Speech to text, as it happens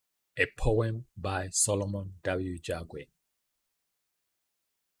A poem by Solomon W. Jagwe.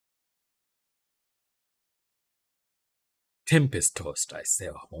 Tempest-tossed I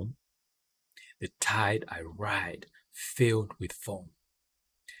sail home, the tide I ride filled with foam.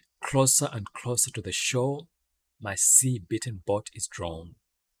 Closer and closer to the shore, my sea-beaten boat is drawn.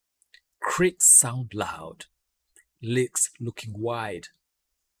 Creaks sound loud, leaks looking wide,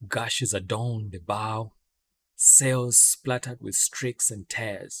 gashes adorn the bow, sails splattered with streaks and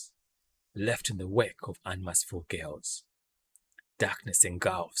tears, left in the wake of unmerciful gales. Darkness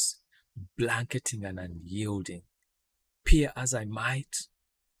engulfs, blanketing and unyielding. Peer as I might,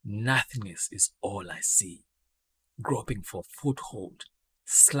 nothingness is all I see. Groping for foothold,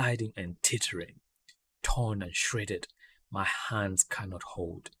 sliding and teetering, torn and shredded, my hands cannot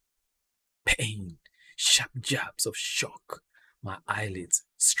hold. Pain, sharp jabs of shock, my eyelids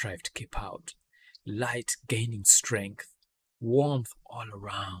strive to keep out. Light gaining strength, warmth all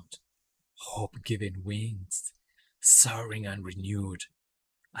around, hope giving wings, soaring and renewed.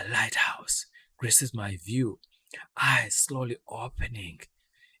 A lighthouse graces my view, eyes slowly opening,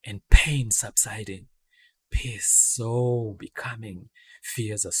 and pain subsiding. Peace so becoming,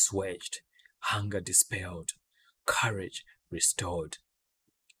 fears assuaged, hunger dispelled, courage restored.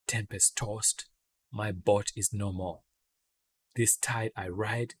 Tempest tossed, my boat is no more. This tide I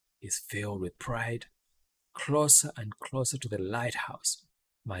ride is filled with pride. Closer and closer to the lighthouse,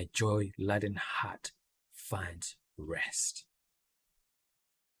 my joy-laden heart finds rest.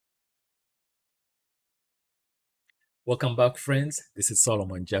 Welcome back, friends. This is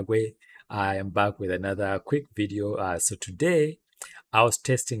Solomon Jagwe. I am back with another quick video. So today, I was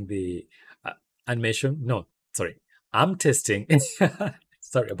testing the animation. No, sorry. I'm testing.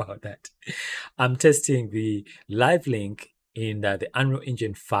 Sorry about that. I'm testing the live link in the Unreal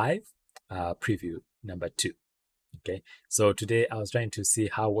Engine 5 preview number 2. Okay, so today I was trying to see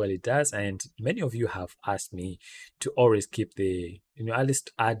how well it does, and many of you have asked me to always keep the, at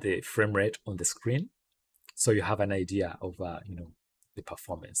least add the frame rate on the screen, so you have an idea of, the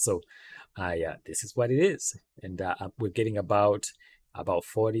performance. So, this is what it is, and we're getting about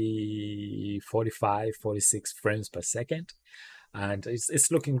 40, 45, 46 frames per second. And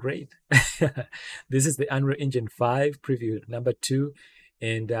it's looking great. This is the Unreal Engine 5 preview number 2.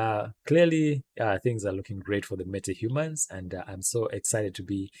 And clearly, things are looking great for the MetaHumans. And I'm so excited to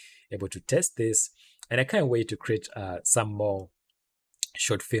be able to test this. And I can't wait to create some more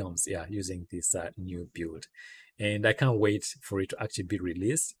short films, using this new build. And I can't wait for it to actually be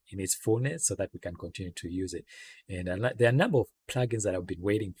released in its fullness so that we can continue to use it. And there are a number of plugins that I've been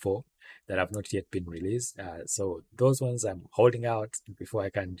waiting for that have not yet been released. So those ones I'm holding out before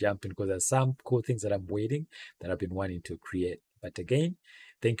I can jump in, because there's some cool things that I'm waiting that I've been wanting to create. But again,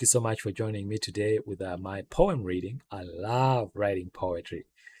 thank you so much for joining me today with my poem reading. I love writing poetry.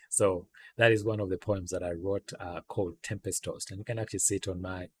 So that is one of the poems that I wrote called Tempest Tossed. And you can actually see it on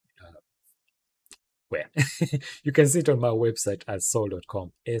my you can see it on my website at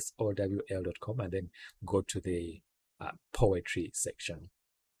soul.com, sowl.com, and then go to the poetry section.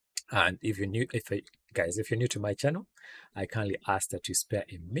 And if you're new to my channel, I kindly ask that you spare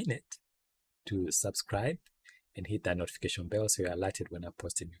a minute to subscribe and hit that notification bell so you're alerted when I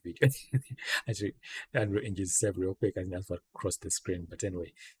post a new video. Actually, Unreal Engine save real quick and that's what crossed the screen. But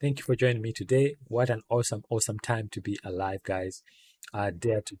anyway, thank you for joining me today. What an awesome time to be alive, guys.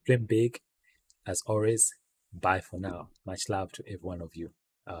 Dare to dream big. As always, bye for now. Much love to every one of you.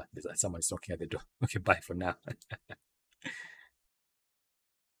 Someone's knocking at the door. Okay, bye for now.